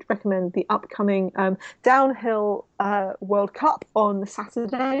I would recommend the upcoming downhill World Cup on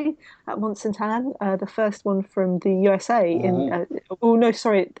Saturday at Mont Saint Anne, the first one from the USA the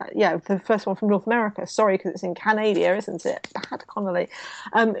first one from North America. Sorry, because it's in Canada, isn't it? Bad Connolly.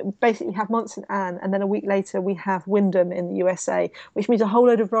 Basically, we have Mont Saint Anne, and then a week later we have Wyndham in the USA, which means a whole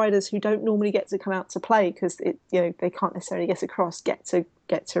load of riders who don't normally get to come out to play because they can't necessarily get across get to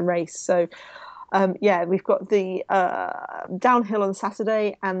race. So we've got the downhill on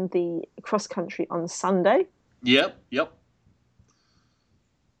Saturday and the cross country on Sunday. Yep.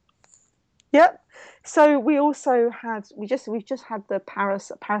 So we also we've just had the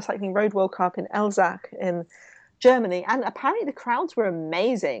Paracycling Road World Cup in Elzach in Germany, and apparently the crowds were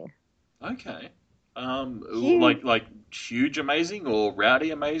amazing. Okay. Huge, Like huge amazing or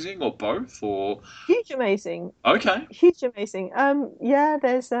rowdy amazing or both or huge, amazing, okay. huge, amazing. Yeah,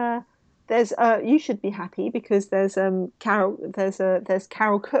 there's you should be happy because there's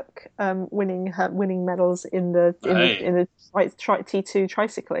Carol Cook winning medals in Hey, the T2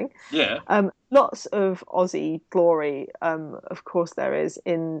 tricycling. yeah. Lots of Aussie glory, of course there is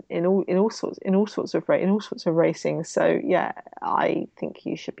in all sorts of racing. So yeah, I think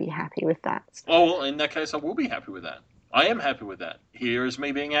you should be happy with that. Oh, well, in that case, I will be happy with that. I am happy with that. Here is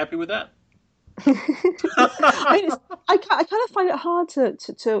me being happy with that. I mean, I kind of find it hard to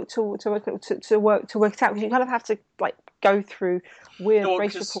work it out because you kind of have to like go through weird Well,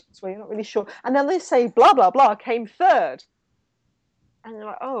 race because reports where you're not really sure, and then they say blah blah blah came third, and you're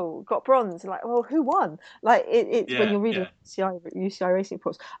like, oh, got bronze. And like, well, who won? Like it's when yeah, you're reading yeah, UCI racing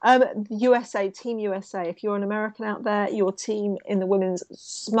reports. USA, Team USA. If you're an American out there, your team in the women's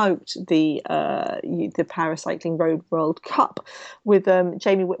smoked the Paracycling Road World Cup with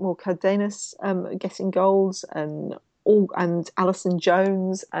Jamie Whitmore Cardenas getting golds and Alison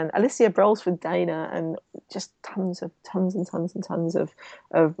Jones and Alicia Brailsford Dana and just tons and tons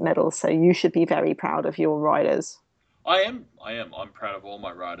of medals. So you should be very proud of your riders. I am. I am. I'm proud of all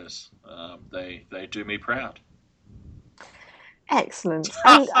my riders. They do me proud. Excellent.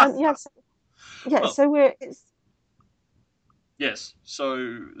 And yes, yeah. Well, So we're it's yes.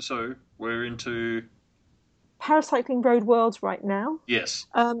 So we're into Paracycling Road Worlds right now. yes.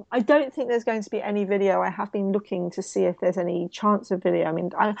 I don't think there's going to be any video. I have been looking to see if there's any chance of video. I mean,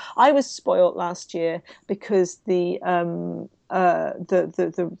 I was spoilt last year because the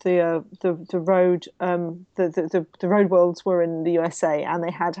road the road worlds were in the USA and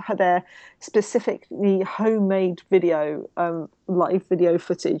they had their specifically homemade video live video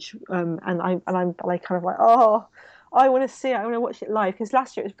footage I'm like kind of like oh I want to see it. I want to watch it live because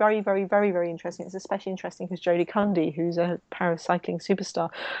last year it was very interesting. It's especially interesting because Jodie Cundy, who's a paracycling superstar,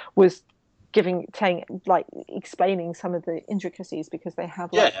 was saying like explaining some of the intricacies because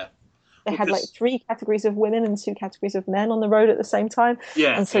Yeah. they Well, had like because three categories of women and two categories of men on the road at the same time,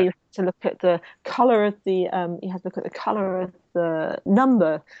 yeah, and so yeah, you had to look at the color of the you had to look at the color of the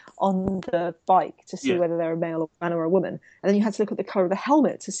number on the bike to see yeah, whether they're a male or man or a woman, and then you had to look at the color of the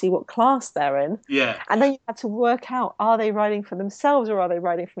helmet to see what class they're in, yeah. and then you had to work out are they riding for themselves or are they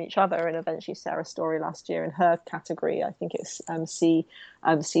riding from each other. And eventually, Sarah Story last year in her category, I think it's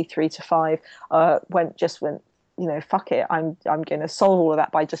C3 to 5, went fuck it, I'm going to solve all of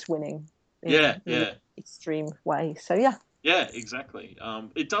that by just winning Yeah, in an yeah. extreme way. So yeah, Yeah, exactly.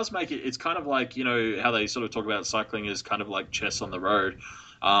 It does make it. It's kind of like how they sort of talk about cycling as kind of like chess on the road,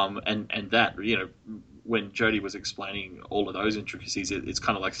 and that when Jody was explaining all of those intricacies, it's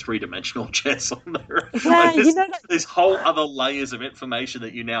kind of like three-dimensional chess on the road. yeah, Like there's whole other layers of information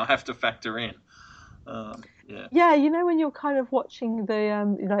that you now have to factor in. Yeah, yeah, when you're kind of watching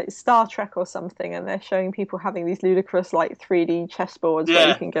the Star Trek or something, and they're showing people having these ludicrous like 3D chessboards where you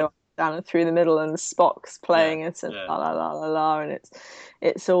yeah, can go up, down and through the middle, and Spock's yeah, playing it, and yeah. la la la la la, and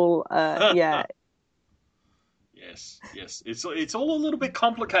it's all yeah. Yes, yes. It's all a little bit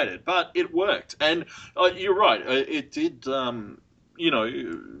complicated, but it worked, and you're right. It did. You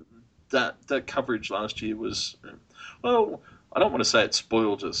know that coverage last year was well. I don't want to say it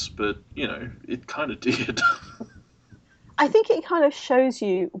spoiled us, but it kind of did. I think it kind of shows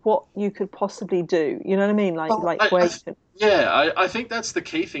you what you could possibly do. You know what I mean? Well, Where you can. yeah, I think that's the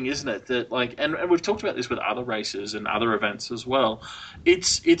key thing, isn't it? That like, and we've talked about this with other races and other events as well.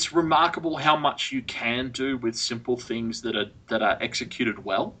 It's remarkable how much you can do with simple things that are executed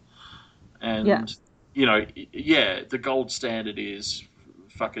well. Yeah. And yeah, the gold standard is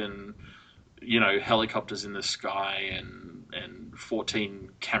fucking helicopters in the sky and 14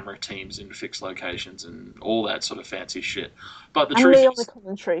 camera teams in fixed locations and all that sort of fancy shit. But the And truth me on the is,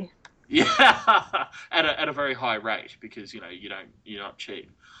 commentary. yeah, at a very high rate because you're not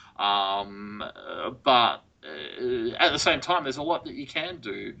cheap. But at the same time, there's a lot that you can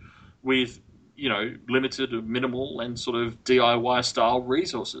do with limited, minimal, and sort of DIY style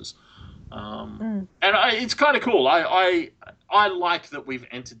resources. Mm. And it's kind of cool. I like that we've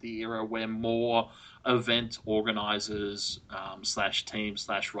entered the era where more event organizers slash teams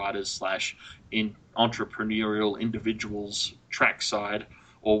slash riders slash in entrepreneurial individuals trackside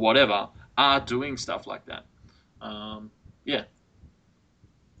or whatever are doing stuff like that. Yeah,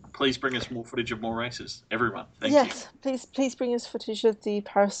 please bring us more footage of more races, everyone. Thank you. Yes, please bring us footage of the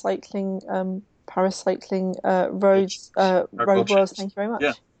paracycling roads World road worlds. champs. Thank you very Yeah.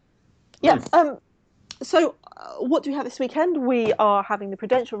 much. Yeah. Mm. What do we have this weekend? We are having the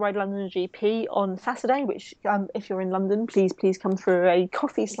Prudential Ride London GP on Saturday, which, if you're in London, please come for a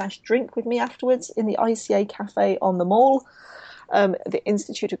coffee/drink with me afterwards in the ICA Cafe on the Mall, the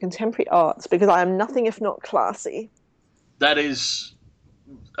Institute of Contemporary Arts, because I am nothing if not classy. That is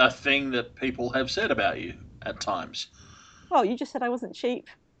a thing that people have said about you at times. Well, you just said I wasn't cheap.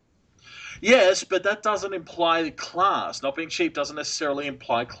 Yes, but that doesn't imply class. Not being cheap doesn't necessarily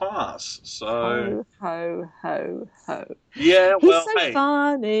imply class. So, Ho, ho, ho, ho. yeah, He's well, so hey.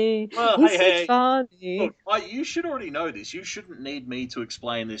 funny. Well, He's hey, so hey. funny. Look, you should already know this. You shouldn't need me to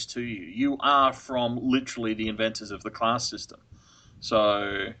explain this to you. You are from literally the inventors of the class system.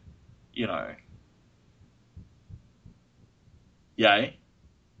 So, you know, yay,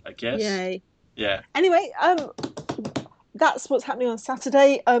 I guess. Yay. Yeah. Anyway, that's what's happening on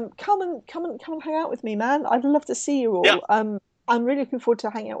Saturday. Come and hang out with me, man. I'd love to see you Yeah. all. I'm really looking forward to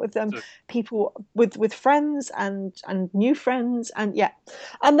hanging out with So, people with friends and new friends, and yeah.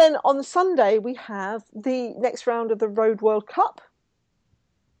 And then on Sunday we have the next round of the Road World Cup.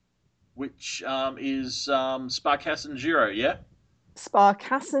 which is Sparkassen Giro, yeah?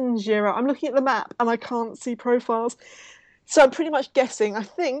 Sparkassen Giro. I'm looking at the map and I can't see profiles, so I'm pretty much guessing. I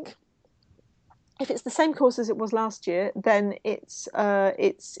think if it's the same course as it was last year, then it's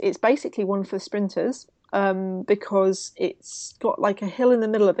basically one for the sprinters, because it's got like a hill in the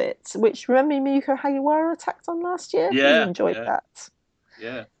middle of it. Which, remember, Miyuko, how you were attacked on last year? You Yeah, enjoyed yeah, that.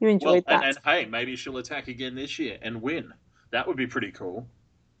 yeah. You Well, enjoyed and that. hey, maybe she'll attack again this year and win. That would be pretty cool.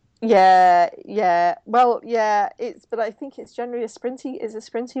 Yeah, yeah. Well, yeah. But I think it's generally a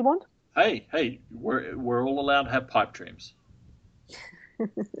sprinty one. Hey, hey, we're all allowed to have pipe dreams.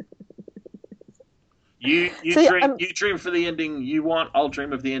 You So yeah, dream for the ending you want. I'll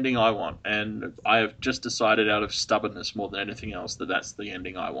dream of the ending I want, and I have just decided out of stubbornness more than anything else that that's the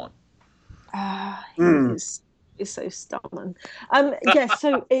ending I want. he Mm. is so stubborn. Yes,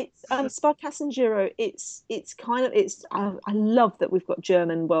 so it's Sparkassen Giro. It's kind of it's. I love that we've got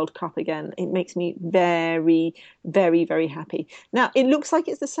German World Cup again. It makes me very, very, very happy. Now it looks like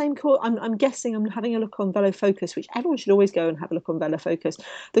it's the same course. I'm guessing. I'm having a look on Velo Focus, which everyone should always go and have a look on Velo Focus.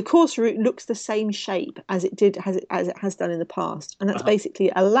 The course route looks the same shape as it has done in the past, and that's Uh-huh.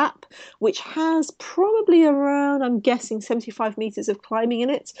 basically a lap which has probably around, I'm guessing, 75 meters of climbing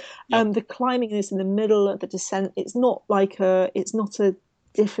in it. Yep. The climbing is in the middle of the descent. It's not a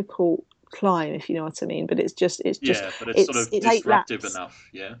difficult climb, if you know what I mean. But Yeah, but it's sort of it's eight disruptive laps. enough.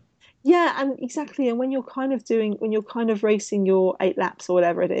 Yeah. Yeah, and exactly. And when you're kind of racing your eight laps or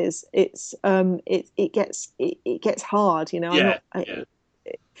whatever it is, it gets hard. I'm Yeah. not. Yeah.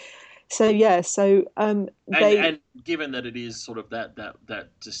 So yeah, so And given that it is sort of that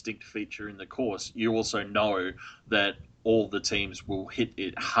distinct feature in the course, you also know that all the teams will hit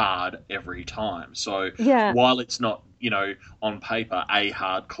it hard every time. So yeah, while it's not, on paper a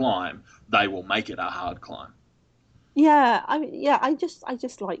hard climb, they will make it a hard climb. yeah. I mean, yeah. I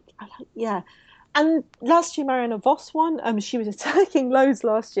like, yeah. And last year, Mariana Voss won. She was attacking loads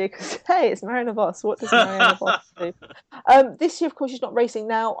last year because, hey, it's Mariana Voss. What does Mariana Voss do? This year, of course, she's not racing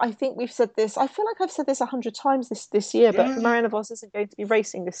now. I think we've said this. I feel like I've said this 100 times this year, but Yeah. Mariana Voss isn't going to be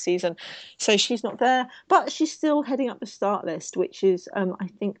racing this season, so she's not there. But she's still heading up the start list, which is, I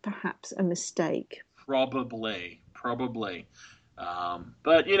think, perhaps a mistake. Probably.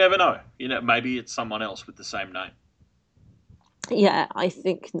 But you never know. Maybe it's someone else with the same name. Yeah, I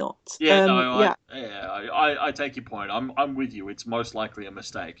think not. Yeah, no, Yeah, I take your point. I'm with you. It's most likely a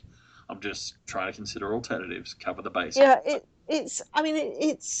mistake. I'm just trying to consider alternatives, cover the bases. yeah. It's. I mean,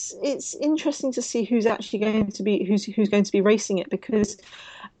 it's interesting to see who's actually going to be who's going to be racing it, because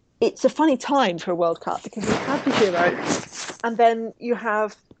it's a funny time for a World Cup, because you have the Euro, and then you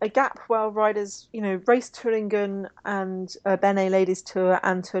have a gap while riders, race Turingen and Bene Ladies Tour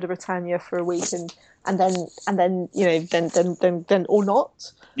and Tour de Bretagne for a week, and then then or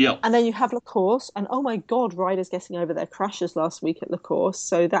not. Yeah, And then you have La Course, and oh my God, riders getting over their crashes last week at La Course,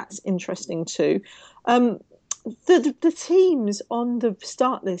 so that's interesting too. Um, the teams on the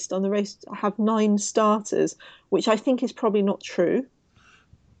start list on the race have 9 starters, which I think is probably not true.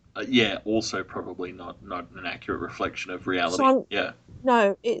 yeah. Also, probably not an accurate reflection of So reality. I'm Yeah,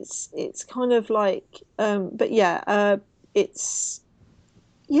 no, it's kind of like, but yeah, it's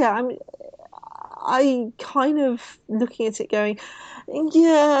yeah. I kind of looking at it going,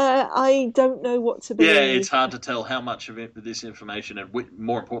 yeah, I don't know what to Yeah, it's believe. hard to tell how much of this information, and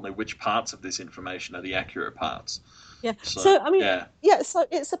more importantly, which parts of this information are the accurate parts. Yeah. So, So I mean, yeah. yeah. So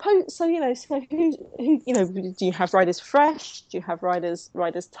it's supposed. So so who do you have riders fresh? Do you have riders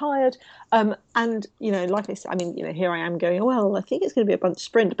tired? And like I said, I mean, here I am going. Well, I think it's going to be a bunch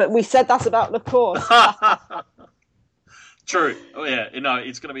sprint, but we said that's about the course. True. Oh yeah,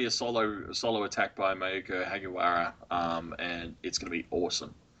 it's going to be a solo attack by Mayuko Hagiwara, and it's going to be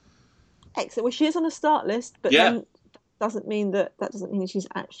awesome. Excellent. Well, she is on a start list, but Yeah. then that doesn't mean she's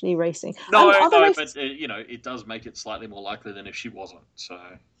actually racing. No, Other no, but races, it does make it slightly more likely than if she wasn't. So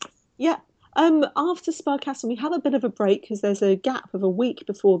yeah. After Spa-Castle, we have a bit of a break because there's a gap of a week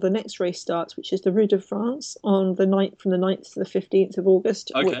before the next race starts, which is the Route de France on the ninth, from the 9th to the 15th of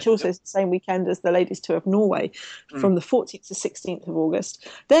August, okay, which also yep. is the same weekend as the Ladies Tour of Norway Mm. from the 14th to 16th of August.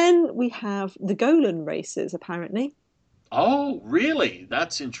 Then we have the Golan races, apparently. Oh, really?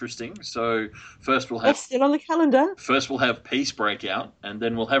 That's interesting. So first we'll They're have still on the calendar. first we'll have Peace Breakout, and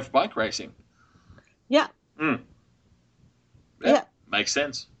then we'll have bike racing. Yeah, Mm. Yeah, yeah. makes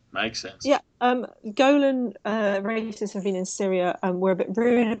sense. Makes sense. Yeah, Golan races have been in Syria. We're a bit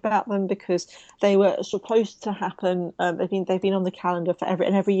rude about them because they were supposed to happen. They've been on the calendar for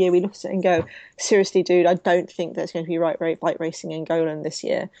every year we look at it and go, seriously, dude, I don't think there's going to be bike racing in Golan this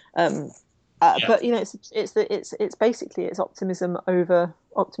year. Yeah. But it's basically it's optimism over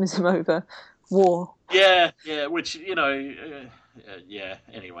war. Yeah, yeah. Which yeah.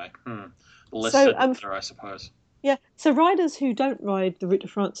 Anyway, the less So said the better, I suppose. Yeah, so riders who don't ride the Route de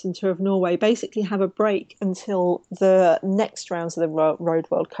France and Tour of Norway basically have a break until the next rounds of the Road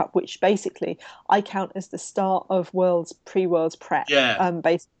World Cup, which basically I count as the start of pre-Worlds prep. Yeah.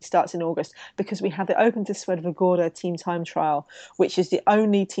 Basically starts in August because we have the Open to Swed Vårgårda team time trial, which is the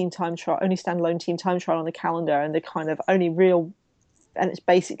only team time trial, only standalone team time trial on the calendar, and the kind of only real, and it's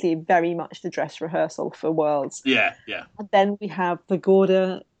basically very much the dress rehearsal for Worlds. Yeah. Yeah. And then we have the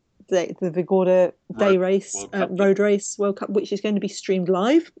Vårgårda day race, World Cup, road race World Cup, which is going to be streamed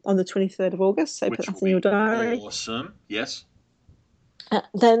live on the 23rd of August. So put which will that in your be diary. awesome. Yes.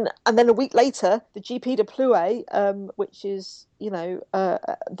 Then a week later, the GP de Plouay, which is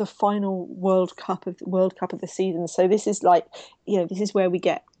the final World Cup of the season. So this is this is where we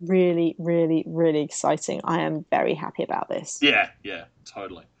get really, really, really exciting. I am very happy about this. Yeah. Yeah.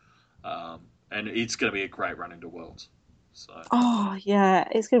 Totally. And it's going to be a great run into Worlds. So Oh yeah,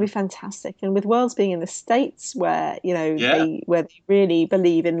 it's going to be fantastic. And with Worlds being in the States, where yeah. they really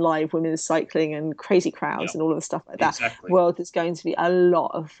believe in live women's cycling and crazy crowds Yeah. and all of the stuff like that, Exactly. Worlds is going to be a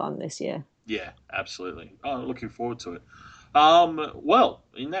lot of fun this year. Yeah. Absolutely. Oh, looking forward to it. Well,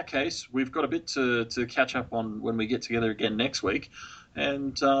 in that case, we've got a bit to catch up on when we get together again next week.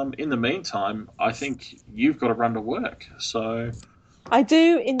 And in the meantime, I think you've got to run to work. So, I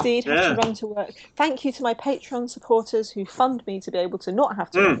do indeed have to yeah. run to work. Thank you to my Patreon supporters who fund me to be able to not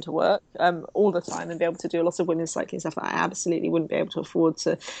have to run Mm. to work all the time and be able to do a lot of women's cycling stuff that I absolutely wouldn't be able to afford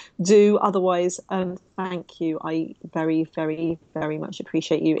to do otherwise. Thank you. I very, very, very much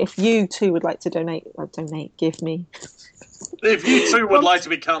appreciate you. If you too would like to give me. If you too would like to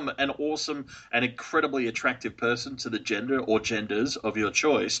become an awesome and incredibly attractive person to the gender or genders of your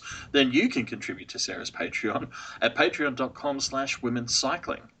choice, then you can contribute to Sarah's Patreon at patreon.com/women's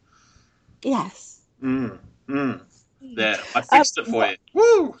cycling. Yes. There, I fixed it for you.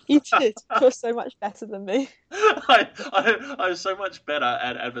 Woo! You did. You're so much better than me. I'm so much better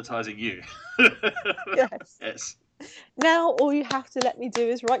at advertising you. Yes. Yes. Now all you have to let me do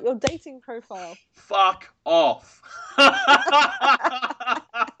is write your dating profile. Fuck off. And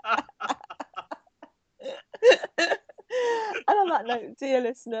on that note, dear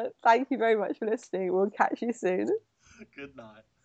listener, thank you very much for listening. We'll catch you soon. Good night.